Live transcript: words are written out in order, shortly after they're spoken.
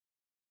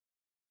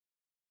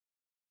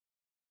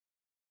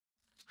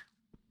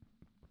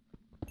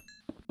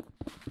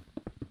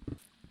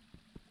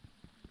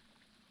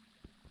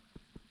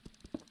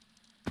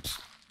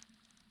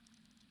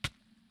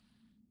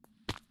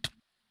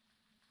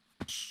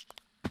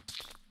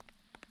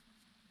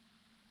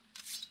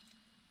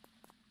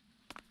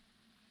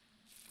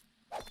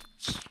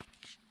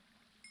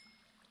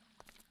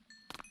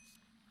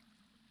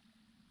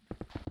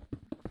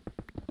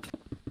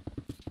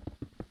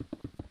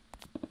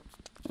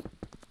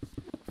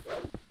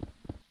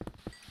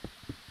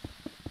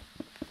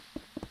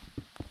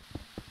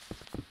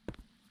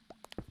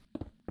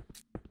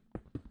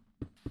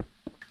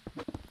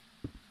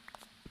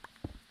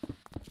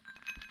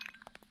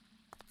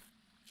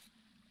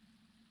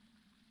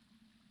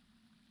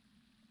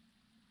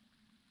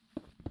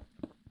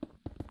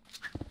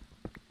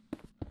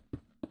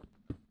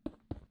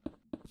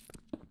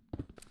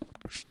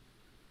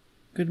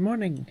Good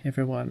morning,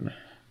 everyone.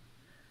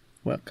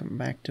 Welcome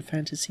back to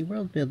Fantasy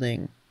World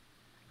Building.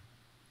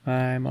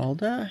 I'm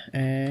Alda,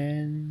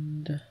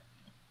 and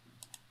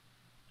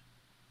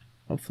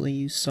hopefully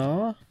you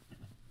saw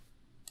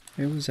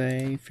it was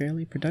a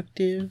fairly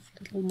productive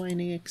little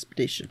mining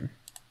expedition.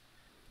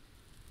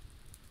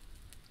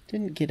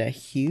 Didn't get a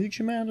huge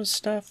amount of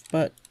stuff,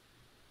 but,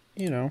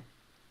 you know,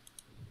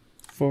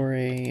 for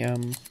a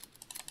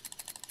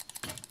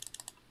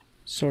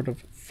sort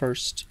of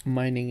first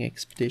mining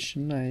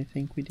expedition, I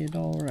think we did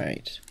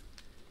alright.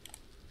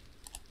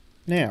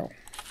 Now,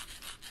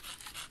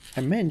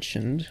 I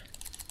mentioned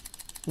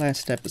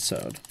last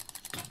episode,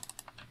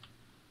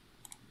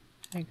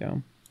 there you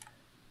go,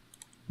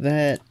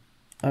 that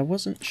I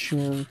wasn't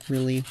sure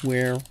really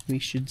where we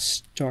should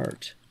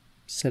start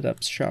set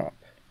up shop.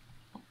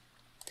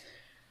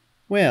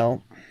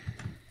 Well,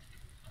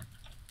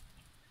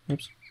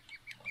 oops.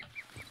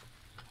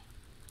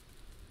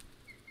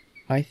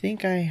 I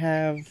think I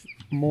have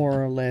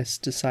more or less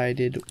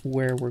decided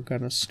where we're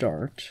gonna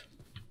start.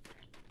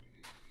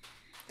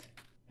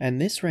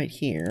 And this right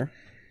here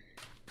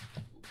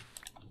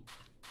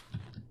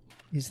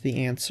is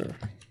the answer.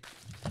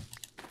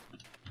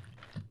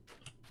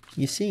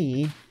 You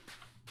see,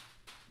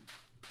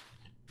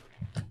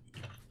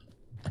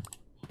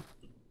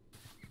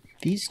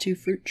 these two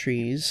fruit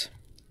trees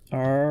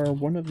are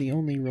one of the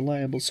only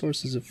reliable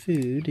sources of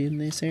food in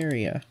this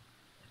area.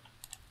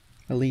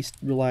 At least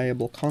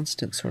reliable,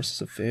 constant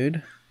sources of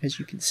food. As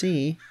you can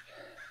see,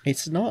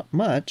 it's not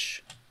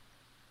much,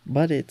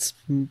 but it's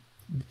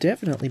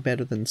definitely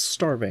better than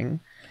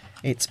starving.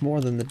 It's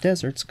more than the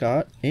desert's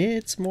got.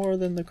 It's more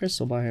than the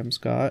crystal biome's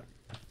got.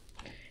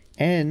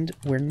 And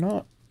we're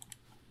not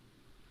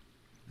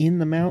in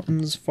the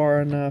mountains far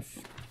enough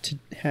to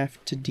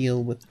have to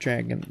deal with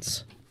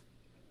dragons.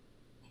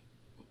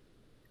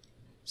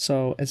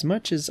 So as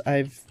much as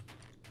I've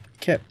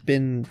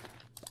been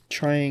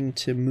trying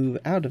to move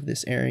out of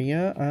this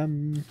area,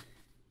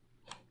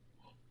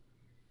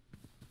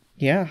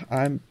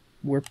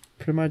 we're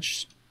pretty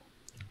much,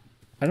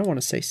 I don't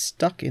want to say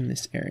stuck in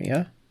this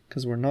area,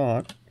 because we're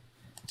not.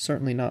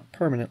 Certainly not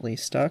permanently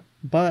stuck,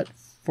 but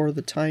for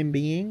the time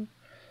being,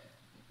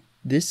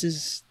 this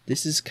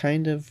is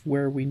kind of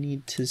where we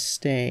need to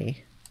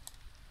stay.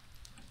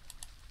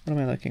 What am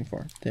I looking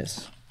for?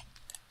 This.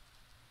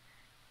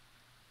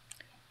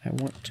 I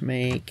want to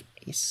make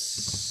a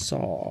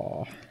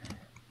saw.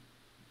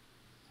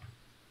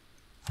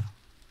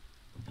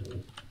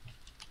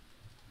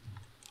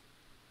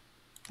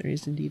 There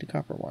is indeed a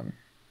copper one.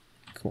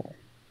 Cool.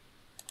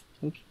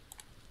 Oops.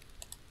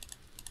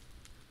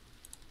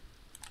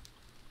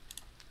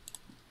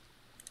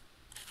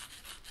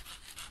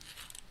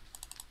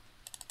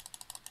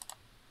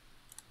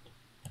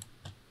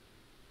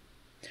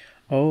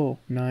 Oh,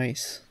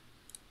 nice.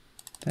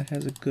 That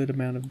has a good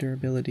amount of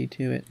durability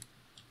to it.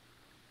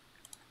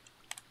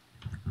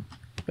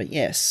 But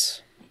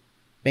yes,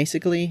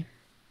 basically,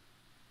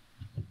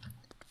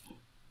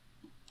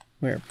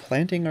 we're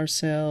planting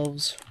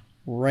ourselves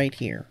right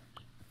here.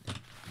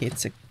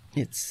 To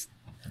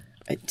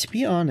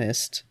be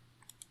honest,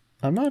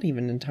 I'm not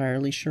even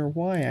entirely sure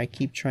why I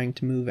keep trying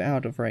to move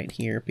out of right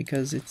here,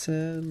 because it's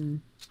not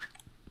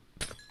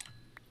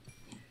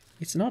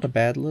a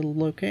bad little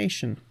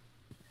location.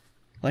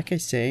 Like I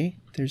say,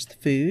 there's the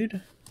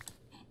food,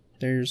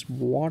 there's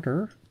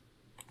water.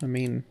 I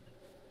mean,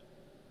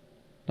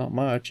 not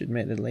much,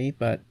 admittedly,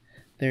 but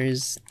there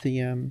is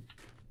the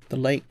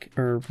lake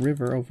or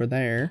river over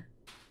there.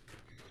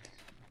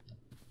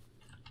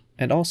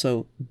 And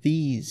also,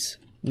 these,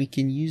 we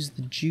can use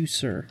the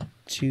juicer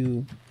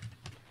to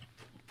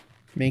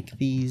make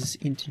these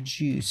into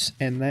juice,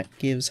 and that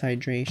gives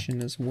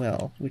hydration as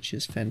well, which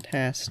is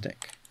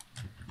fantastic.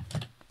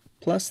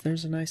 Plus,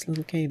 there's a nice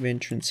little cave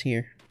entrance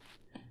here.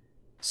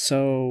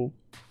 So,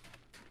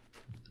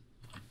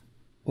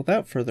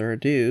 without further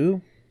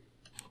ado,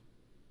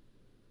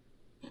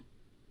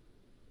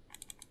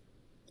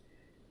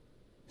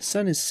 the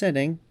sun is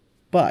setting,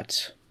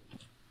 but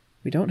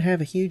we don't have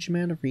a huge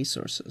amount of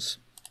resources.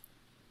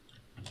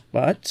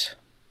 But,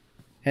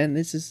 and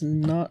this is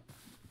not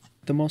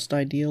the most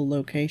ideal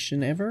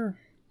location ever,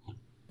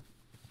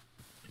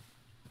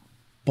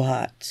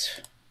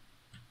 but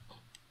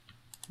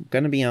I'm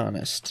gonna be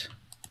honest.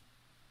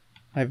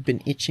 I've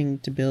been itching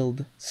to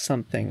build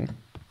something.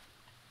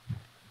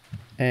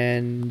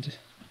 And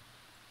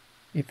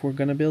if we're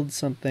gonna build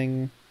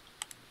something,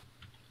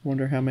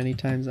 wonder how many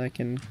times I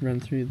can run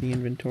through the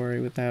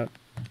inventory without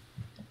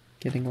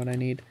getting what I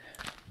need.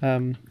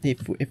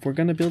 If we're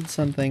gonna build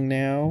something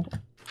now,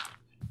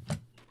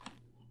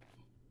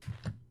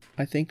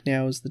 I think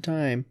now is the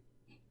time.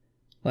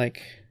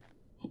 Like,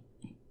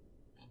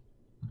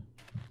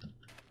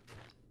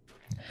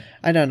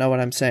 I don't know what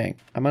I'm saying.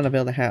 I'm gonna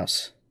build a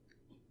house.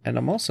 And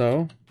I'm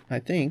also, I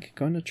think,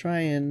 going to try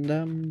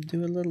and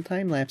do a little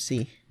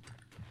time-lapsey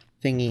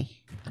thingy.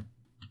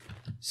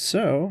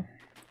 So,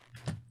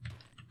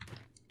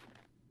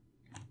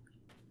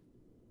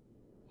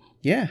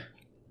 yeah.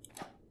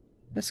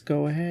 Let's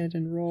go ahead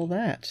and roll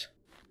that.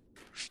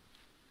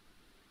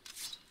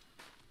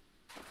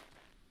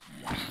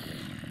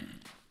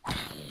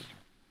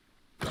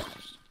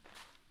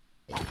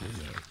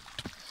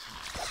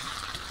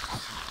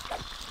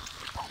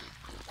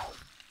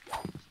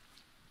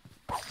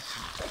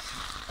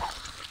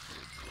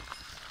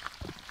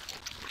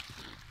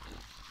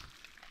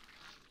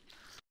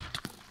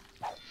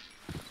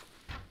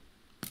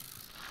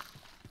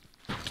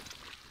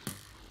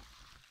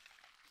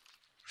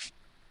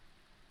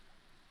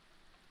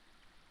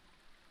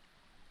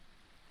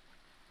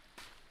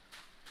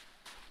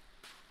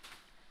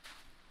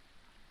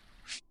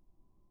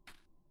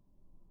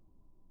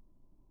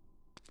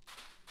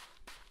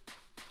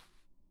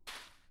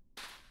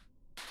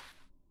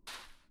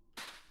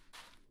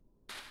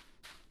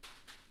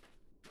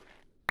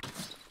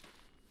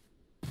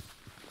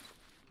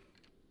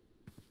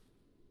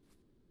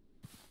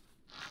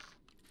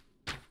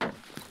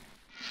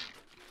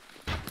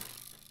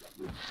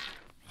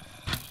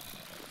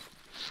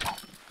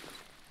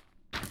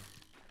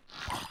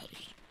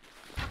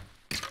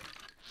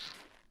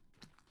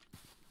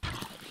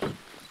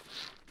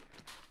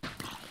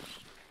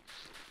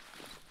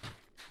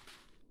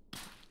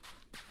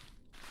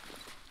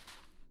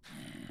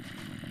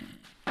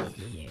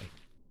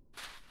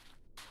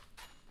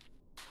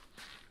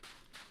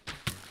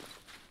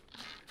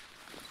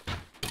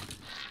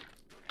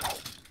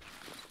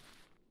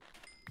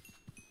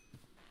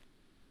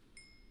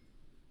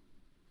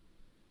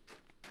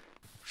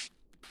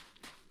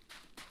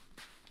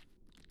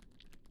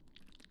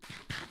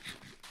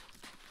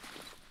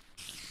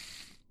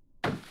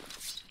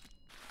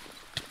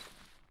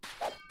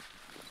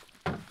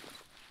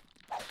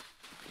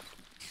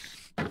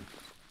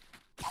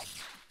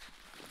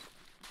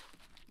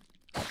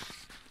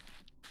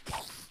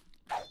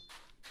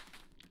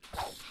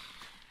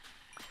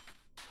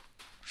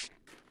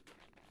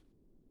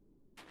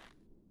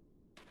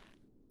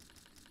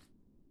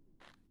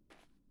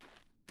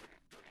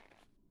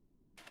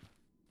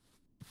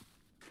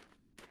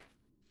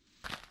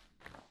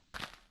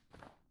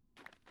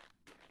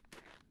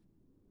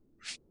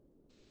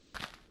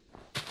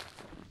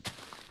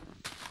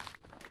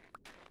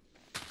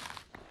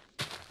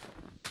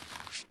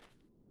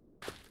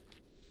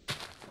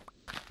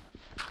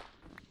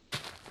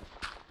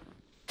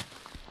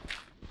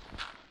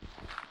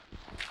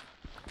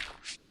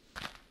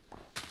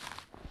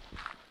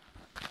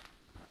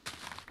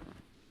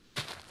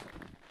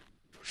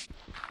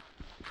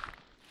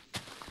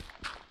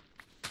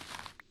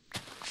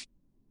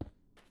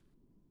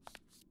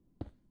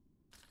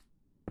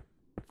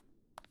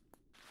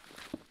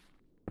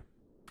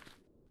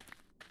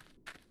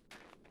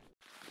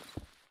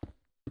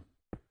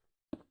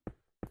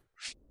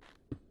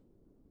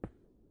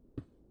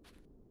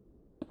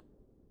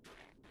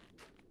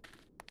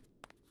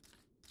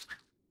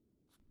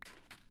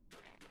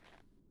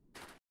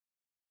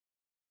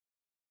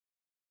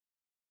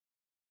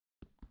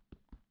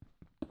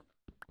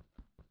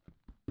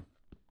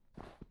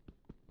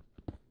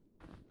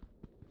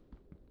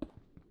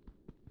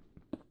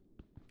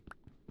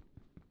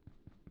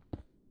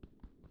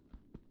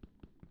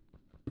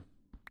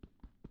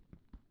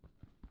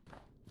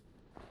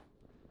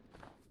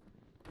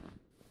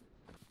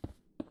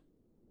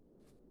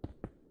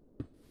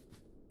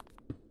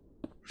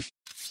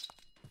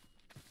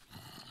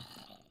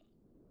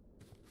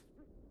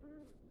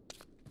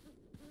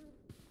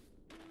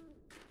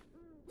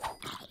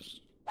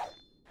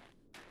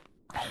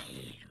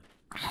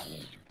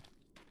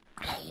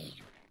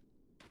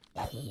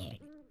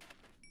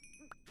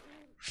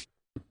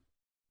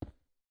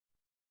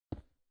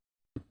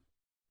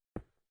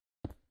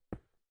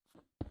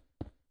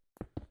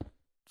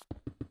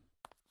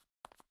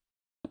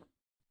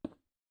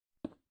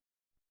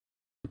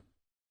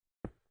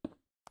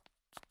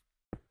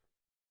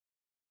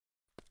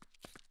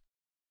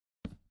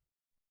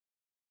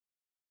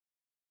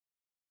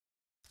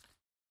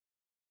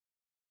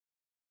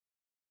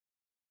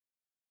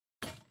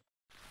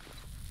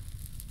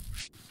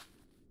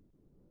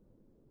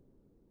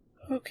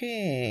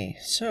 Okay,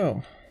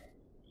 so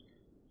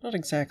not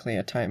exactly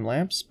a time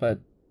lapse, but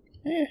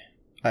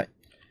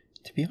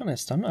to be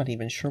honest, I'm not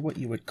even sure what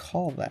you would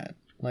call that.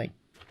 Like,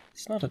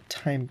 it's not a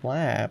time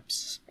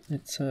lapse.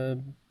 It's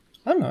I'm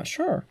not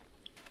sure,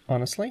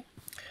 honestly.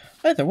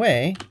 Either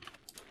way,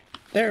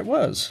 there it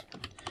was.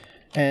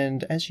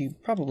 And as you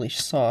probably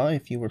saw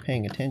if you were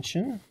paying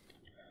attention,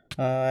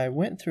 I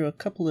went through a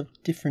couple of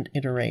different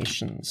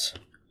iterations.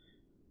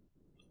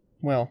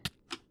 Well,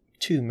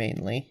 two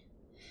mainly.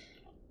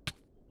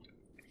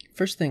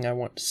 First thing I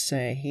want to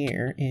say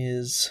here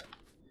is,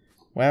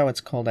 wow,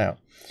 it's called out.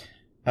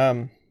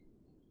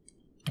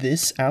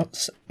 This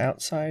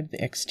outside,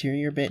 the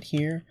exterior bit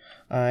here,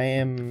 I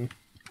am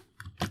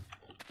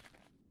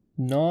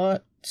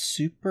not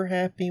super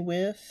happy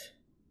with.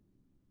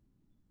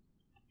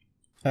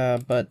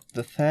 But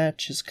the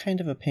thatch is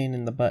kind of a pain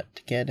in the butt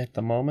to get at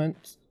the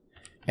moment,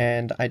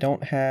 and I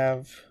don't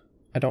have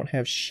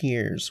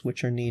shears,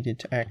 which are needed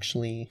to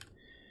actually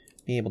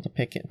be able to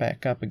pick it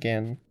back up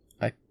again.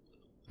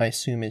 I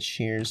assume it's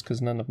shears,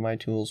 because none of my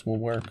tools will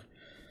work.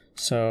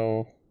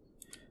 So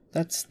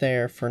that's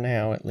there for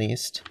now, at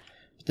least.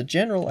 But the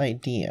general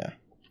idea,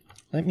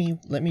 let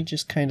me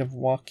just kind of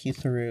walk you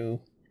through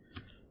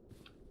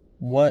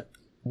what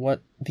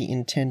the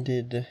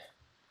intended,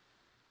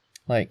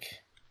 like,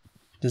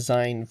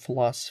 design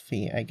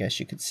philosophy, I guess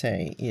you could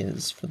say,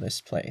 is for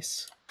this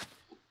place.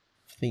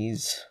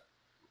 These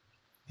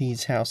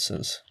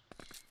houses.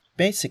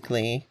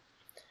 Basically,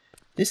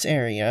 this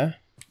area,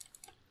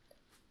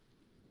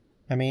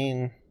 I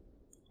mean,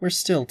 we're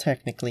still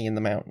technically in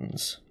the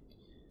mountains.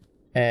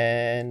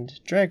 And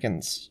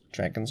dragons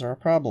are a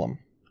problem.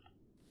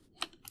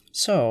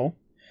 So,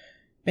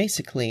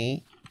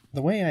 basically,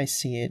 the way I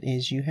see it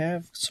is you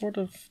have sort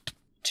of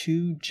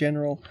two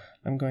general...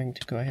 I'm going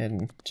to go ahead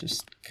and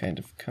just kind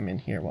of come in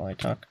here while I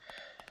talk.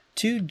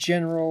 Two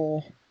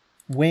general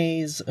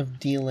ways of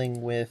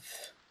dealing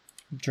with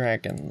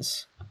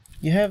dragons.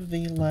 You have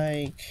the,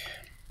 like,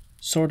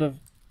 sort of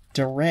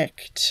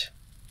direct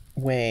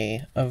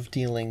way of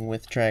dealing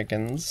with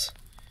dragons,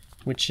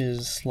 which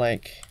is,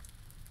 like,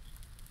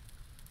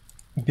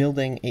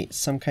 building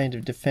some kind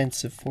of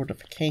defensive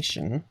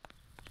fortification.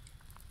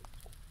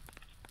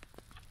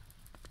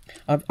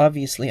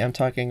 Obviously, I'm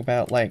talking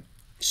about, like,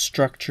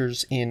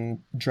 structures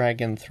in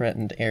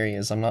dragon-threatened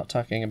areas. I'm not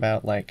talking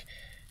about, like,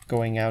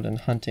 going out and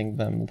hunting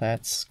them.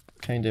 That's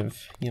kind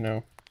of, you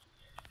know,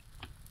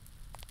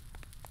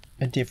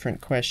 a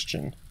different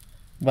question.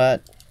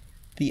 But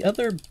the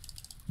other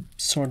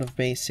sort of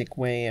basic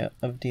way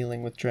of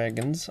dealing with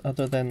dragons,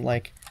 other than,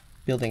 like,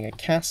 building a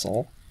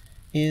castle,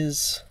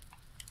 is...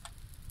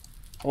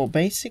 well,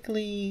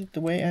 basically,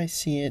 the way I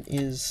see it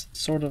is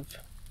sort of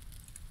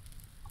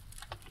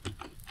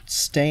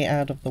stay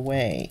out of the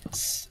way.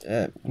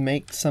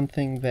 Make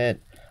something that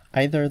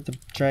either the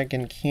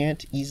dragon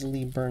can't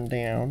easily burn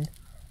down,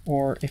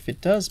 or if it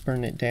does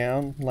burn it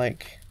down,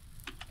 like,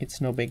 it's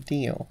no big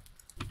deal.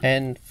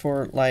 And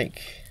for,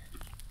 like,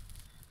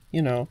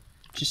 you know,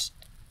 just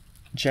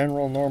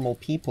general normal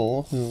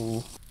people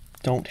who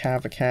don't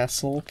have a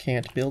castle,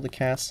 can't build a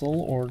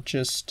castle, or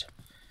just,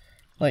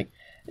 like,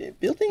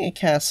 building a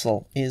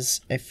castle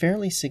is a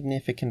fairly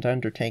significant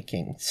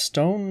undertaking.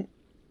 Stone,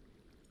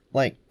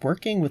 like,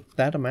 working with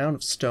that amount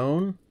of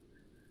stone,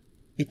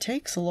 it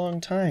takes a long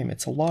time.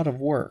 It's a lot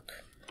of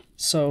work.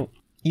 So,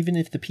 even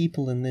if the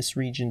people in this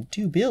region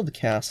do build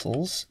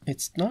castles,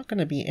 it's not going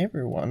to be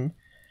everyone.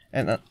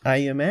 And I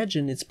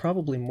imagine it's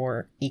probably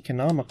more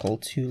economical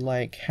to,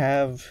 like,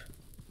 have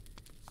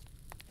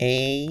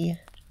a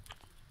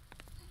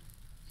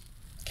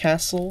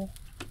castle,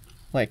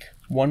 like,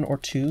 one or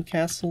two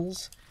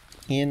castles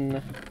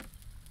in,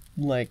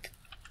 like,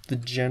 the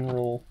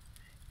general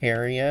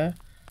area.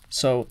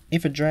 So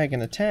if a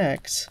dragon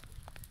attacks,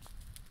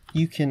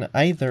 you can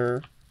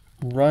either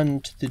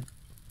run to the,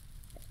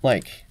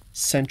 like,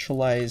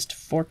 centralized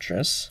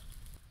fortress,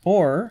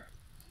 or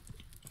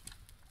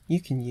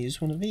you can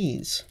use one of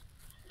these.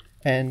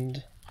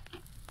 And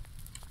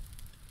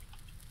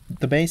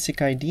the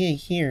basic idea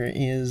here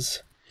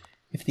is,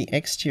 if the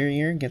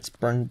exterior gets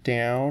burned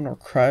down or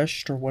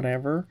crushed or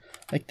whatever,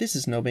 like, this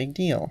is no big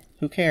deal.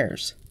 Who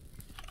cares?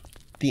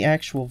 The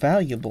actual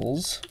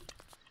valuables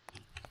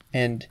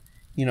and,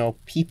 you know,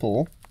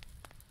 people,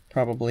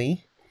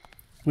 probably,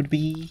 would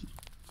be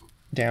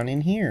down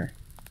in here.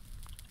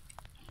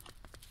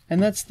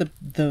 And that's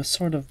the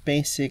sort of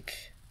basic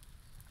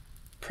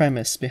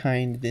premise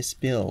behind this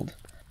build.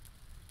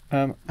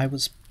 I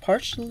was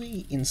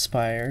partially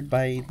inspired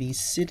by the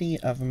city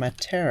of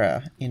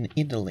Matera in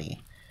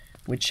Italy.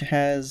 which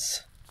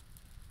has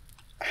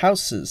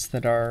houses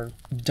that are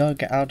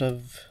dug out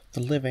of the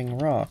living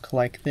rock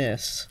like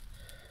this.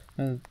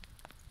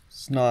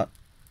 It's not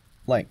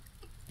like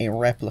a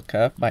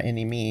replica by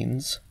any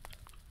means.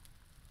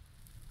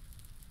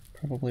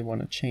 Probably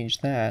want to change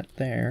that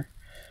there.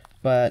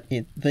 But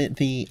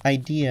the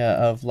idea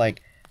of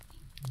like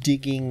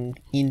digging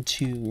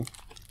into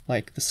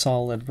like the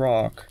solid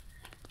rock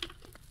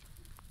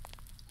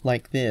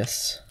like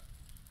this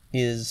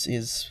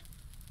is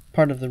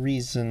part of the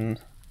reason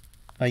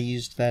I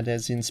used that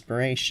as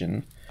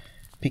inspiration,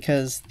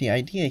 because the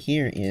idea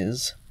here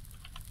is,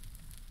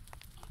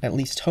 at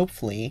least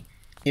hopefully,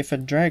 if a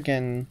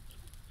dragon,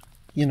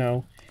 you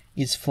know,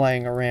 is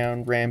flying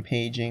around,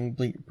 rampaging,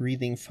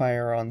 breathing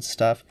fire on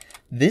stuff,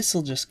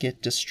 this'll just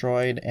get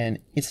destroyed and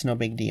it's no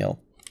big deal.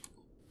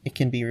 It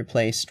can be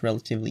replaced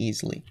relatively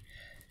easily.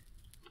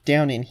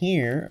 Down in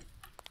here,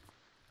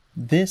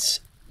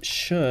 this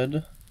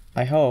should,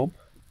 I hope,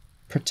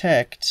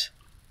 protect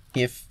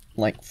if,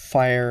 like,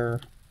 fire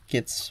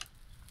gets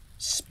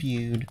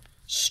spewed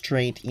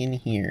straight in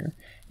here.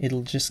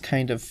 It'll just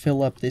kind of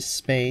fill up this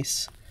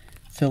space,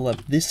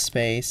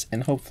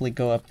 and hopefully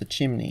go up the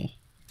chimney.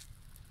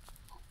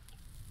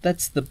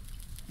 That's the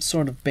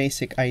sort of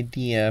basic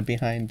idea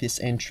behind this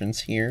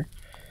entrance here.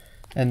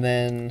 And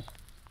then,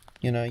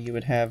 you know, you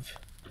would have,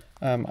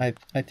 I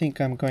think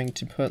I'm going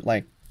to put,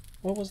 like,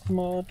 what was the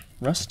mod?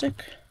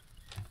 Rustic?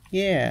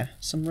 Yeah,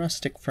 some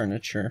rustic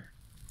furniture.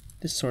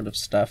 This sort of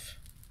stuff.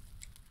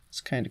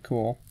 It's kind of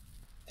cool.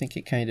 I think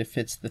it kind of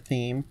fits the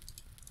theme.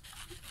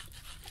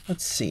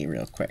 Let's see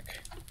real quick.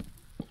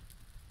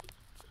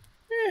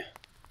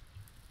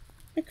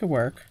 It could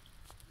work,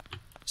 I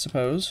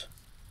suppose.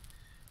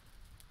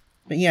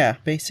 But yeah,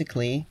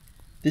 basically,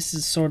 this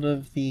is sort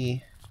of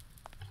the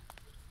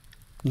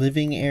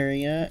living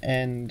area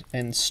and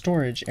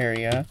storage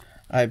area.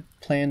 I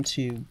plan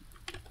to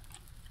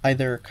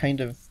either kind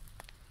of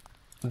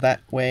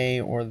that way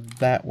or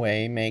that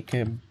way make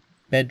a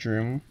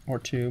bedroom or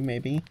two,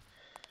 maybe.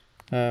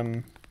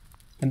 And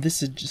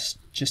this is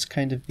just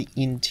kind of the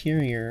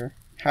interior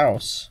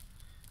house.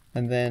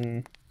 And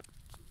then,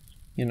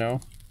 you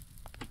know,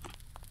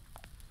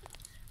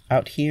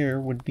 out here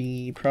would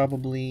be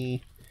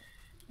probably,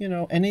 you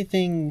know,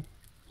 anything,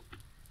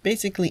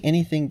 basically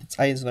anything that's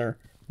either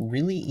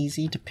really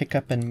easy to pick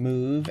up and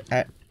move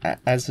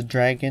as a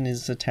dragon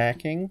is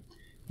attacking.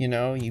 You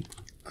know, you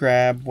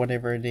grab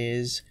whatever it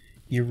is,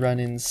 you run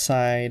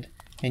inside,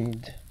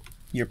 and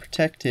you're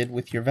protected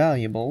with your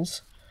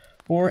valuables,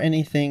 or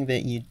anything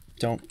that you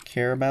don't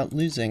care about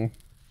losing.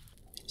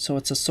 So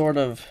it's a sort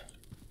of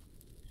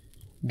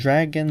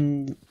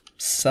dragon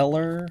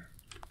cellar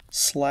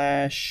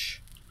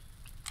slash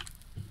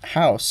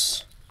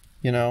house,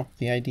 you know,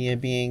 the idea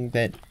being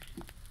that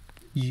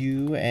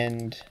you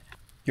and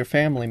your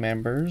family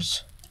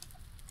members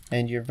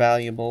and your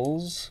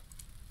valuables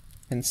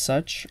and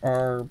such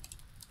are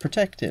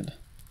protected.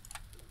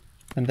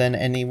 And then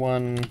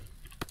anyone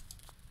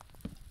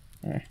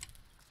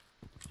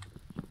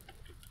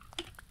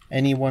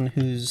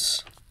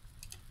who's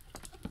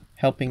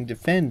helping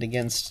defend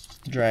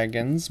against the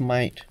dragons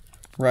might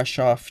rush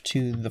off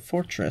to the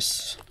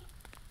fortress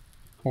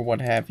or what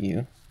have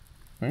you.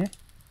 Right?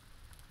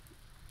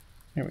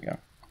 There we go.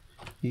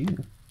 Ew.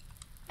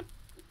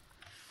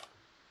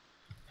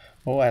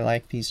 Oh, I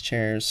like these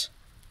chairs.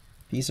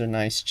 These are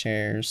nice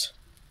chairs.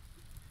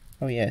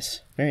 Oh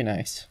yes, very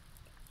nice.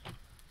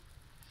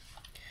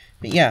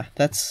 But yeah,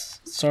 that's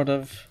sort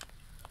of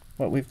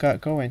what we've got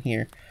going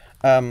here.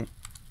 Yeah,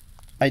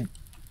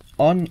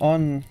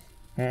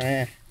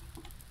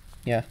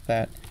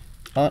 that.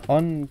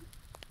 On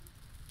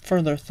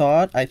further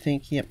thought, I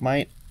think it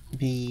might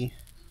be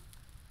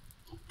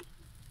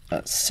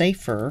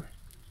safer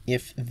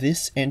if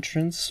this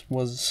entrance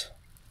was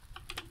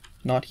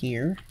not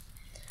here,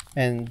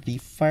 and the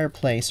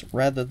fireplace,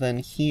 rather than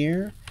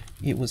here,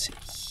 it was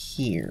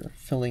here,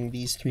 filling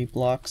these 3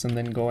 blocks and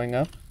then going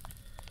up,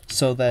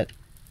 so that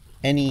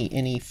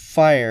any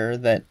fire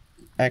that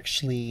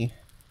actually,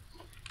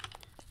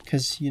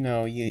 because, you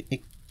know,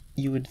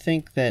 you would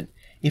think that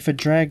if a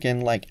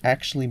dragon, like,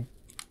 actually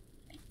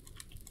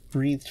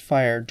breathed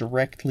fire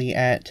directly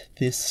at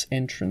this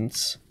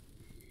entrance,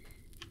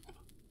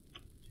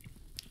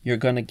 you're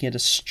gonna get a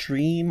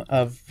stream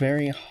of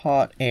very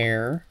hot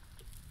air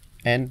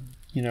and,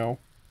 you know,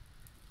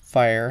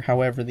 fire,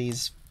 however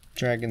these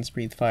dragons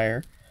breathe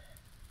fire.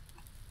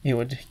 It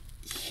would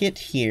hit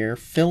here,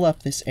 fill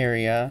up this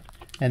area,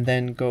 and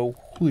then go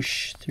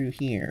whoosh through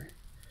here.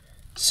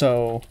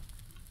 So,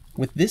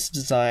 with this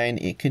design,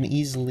 it can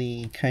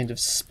easily kind of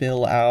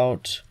spill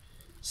out,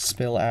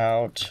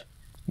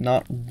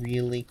 not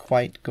really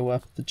quite go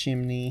up the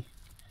chimney.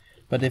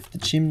 But if the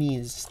chimney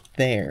is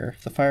there,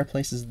 if the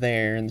fireplace is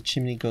there and the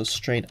chimney goes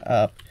straight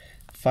up,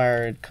 the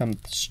fire would come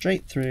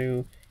straight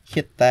through,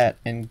 hit that,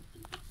 and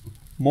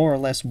more or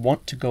less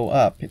want to go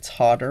up. It's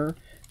hotter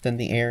than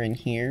the air in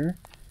here.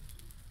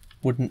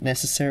 Wouldn't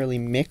necessarily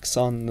mix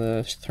on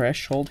the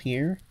threshold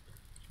here.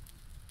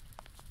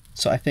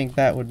 So I think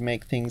that would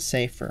make things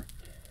safer.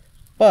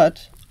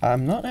 But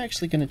I'm not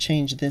actually going to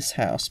change this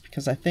house,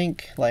 because I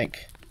think,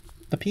 like,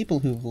 the people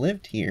who've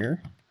lived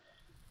here,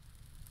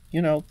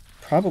 you know,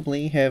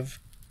 probably have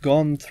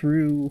gone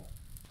through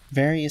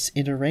various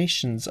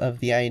iterations of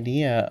the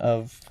idea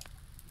of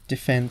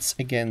defense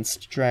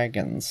against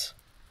dragons.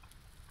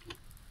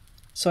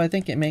 So I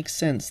think it makes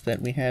sense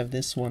that we have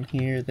this one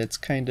here that's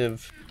kind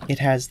of, it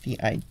has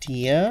the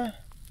idea,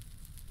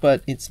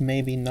 but it's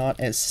maybe not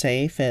as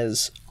safe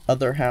as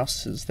other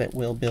houses that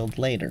we'll build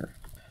later.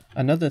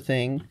 Another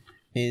thing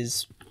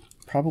is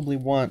probably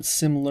want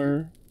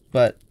similar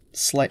but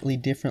slightly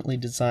differently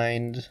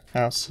designed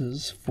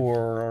houses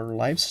for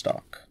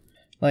livestock.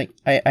 Like,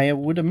 I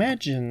would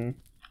imagine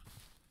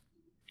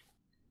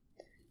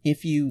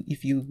if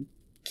you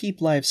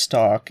keep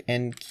livestock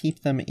and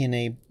keep them in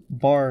a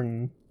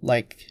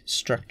barn-like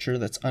structure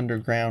that's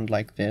underground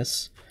like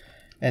this,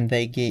 and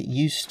they get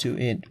used to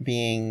it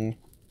being,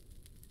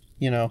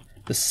 you know,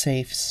 the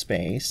safe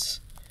space,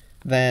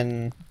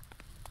 then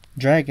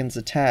dragons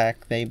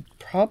attack, they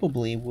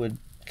probably would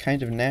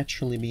kind of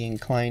naturally be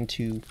inclined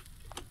to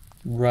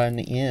run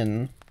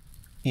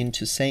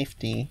into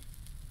safety.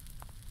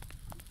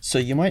 So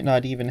you might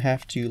not even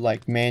have to,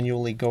 like,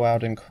 manually go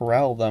out and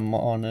corral them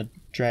on a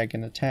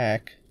dragon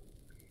attack,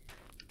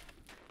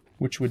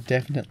 which would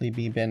definitely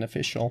be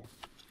beneficial.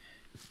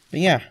 But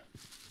yeah,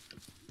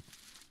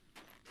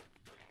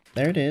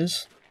 there it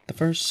is. The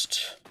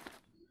first,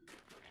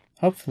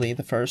 hopefully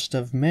the first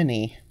of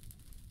many.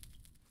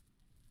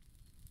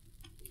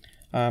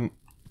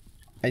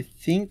 I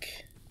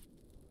think,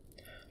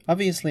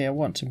 obviously I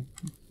want to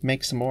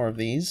make some more of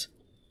these.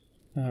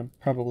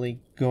 Probably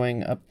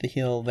going up the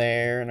hill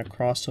there and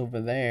across over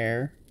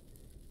there.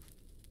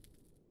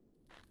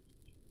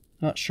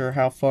 Not sure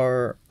how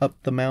far up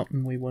the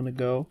mountain we want to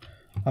go.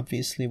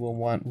 Obviously we'll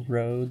want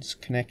roads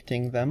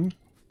connecting them.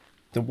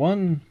 The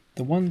one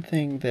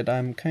thing that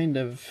I'm kind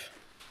of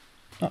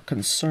not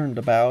concerned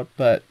about,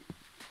 but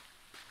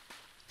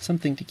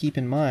something to keep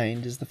in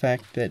mind, is the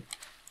fact that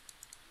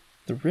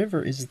the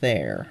river is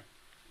there.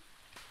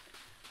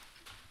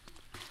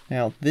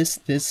 Now this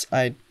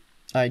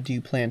I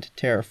do plan to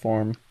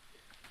terraform,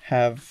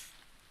 have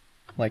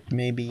like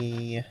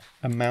maybe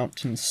a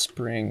mountain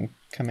spring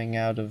coming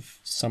out of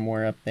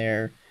somewhere up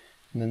there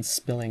and then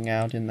spilling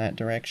out in that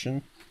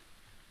direction.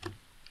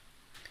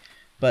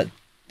 But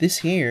this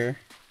here,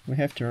 we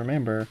have to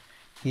remember,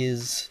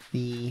 is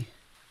the,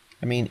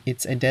 I mean,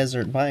 it's a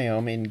desert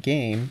biome in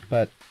game,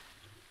 but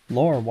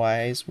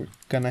lore-wise, we're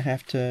gonna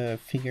have to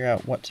figure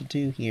out what to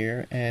do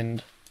here,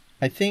 and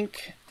I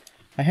think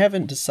I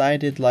haven't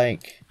decided,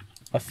 like,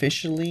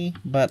 officially,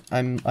 but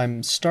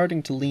I'm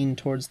starting to lean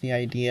towards the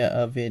idea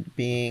of it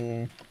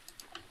being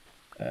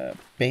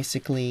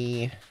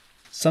basically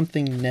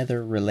something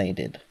Nether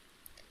related.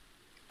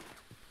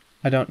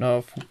 I don't know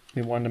if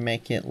we want to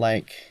make it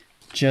like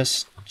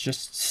just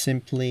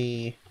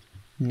simply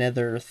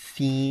Nether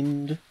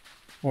themed,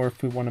 or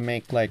if we want to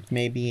make like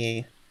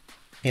maybe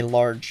a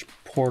large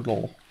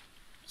portal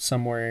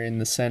somewhere in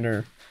the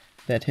center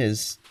that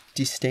has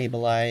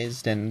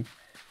destabilized and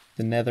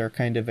the Nether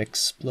kind of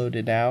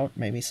exploded out,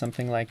 maybe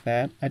something like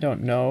that. I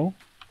don't know.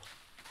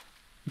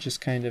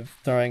 Just kind of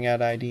throwing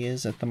out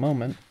ideas at the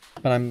moment,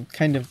 but I'm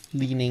kind of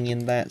leaning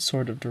in that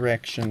sort of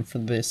direction for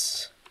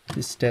this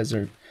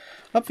desert.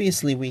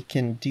 Obviously we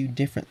can do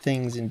different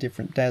things in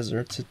different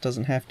deserts. It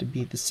doesn't have to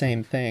be the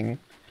same thing.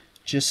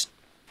 Just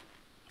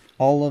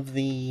all of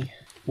the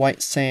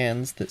white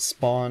sands that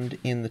spawned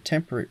in the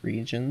temperate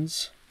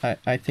regions,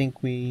 I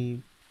think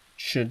we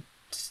should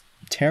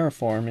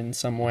terraform in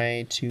some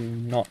way to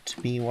not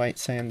be white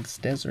sands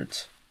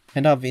deserts.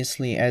 And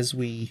obviously as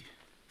we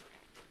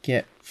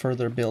get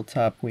further built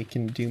up we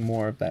can do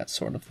more of that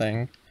sort of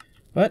thing.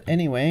 But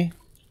anyway,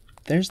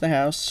 there's the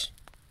house.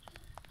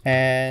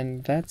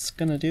 And that's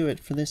gonna do it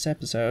for this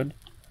episode.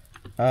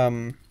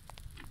 I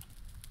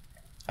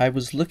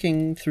was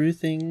looking through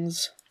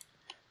things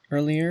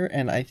earlier,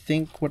 and I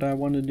think what I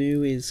want to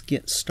do is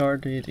get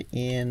started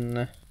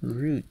in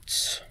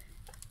roots.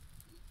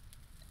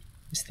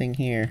 This thing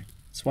here.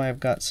 That's why I've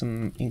got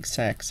some ink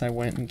sacs. I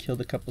went and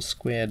killed a couple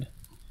squid.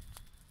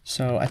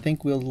 So I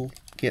think we'll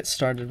get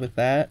started with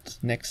that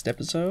next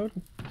episode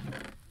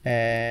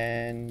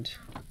and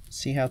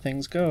see how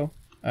things go.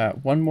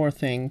 One more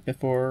thing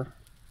before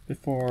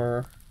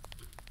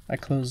I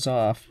close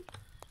off.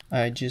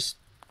 I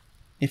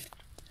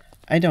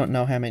don't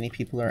know how many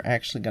people are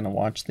actually going to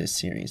watch this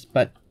series,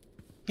 but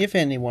if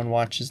anyone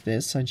watches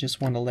this, I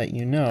just want to let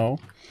you know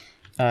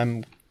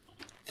I'm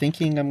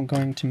thinking I'm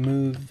going to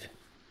move,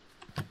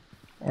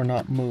 or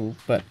not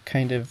move, but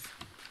kind of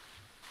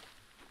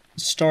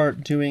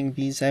start doing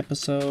these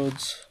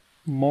episodes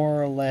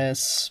more or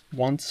less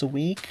once a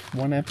week,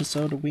 one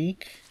episode a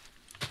week.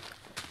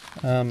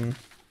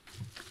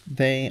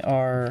 They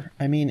are,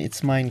 I mean,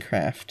 it's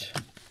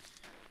Minecraft.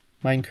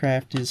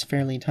 Minecraft is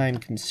fairly time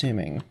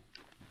consuming.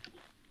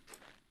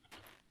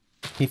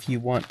 If you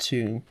want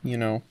to, you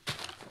know,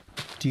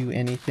 do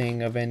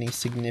anything of any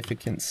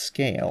significant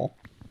scale.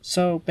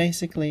 So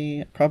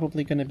basically,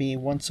 probably going to be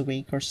once a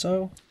week or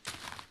so.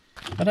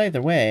 But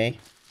either way,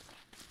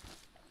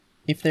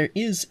 if there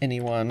is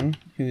anyone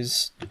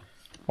who's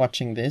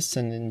watching this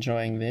and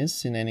enjoying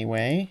this in any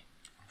way,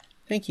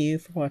 thank you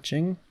for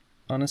watching.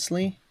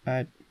 Honestly,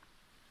 I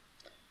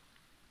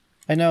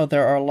know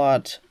there are a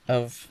lot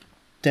of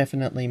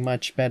definitely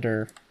much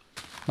better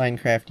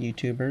Minecraft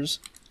YouTubers.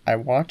 I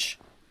watch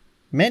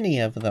many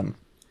of them.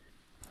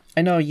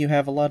 I know you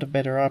have a lot of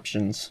better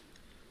options.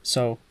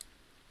 So,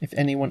 if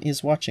anyone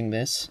is watching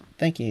this,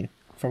 thank you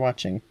for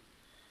watching.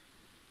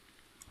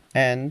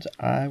 And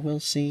I will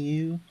see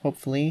you,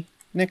 hopefully,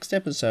 next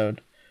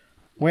episode,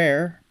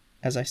 where,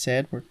 as I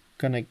said, we're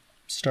gonna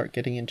start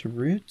getting into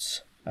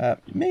roots.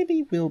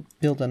 Maybe we'll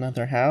build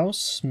another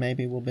house,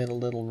 maybe we'll build a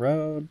little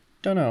road,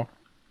 don't know.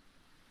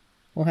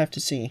 We'll have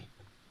to see.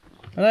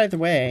 But either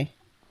way,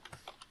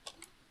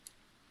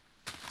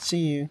 see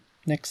you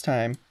next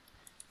time.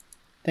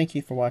 Thank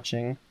you for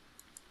watching.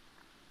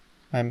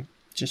 I'm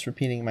just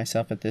repeating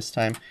myself at this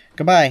time.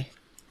 Goodbye.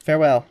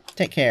 Farewell.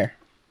 Take care.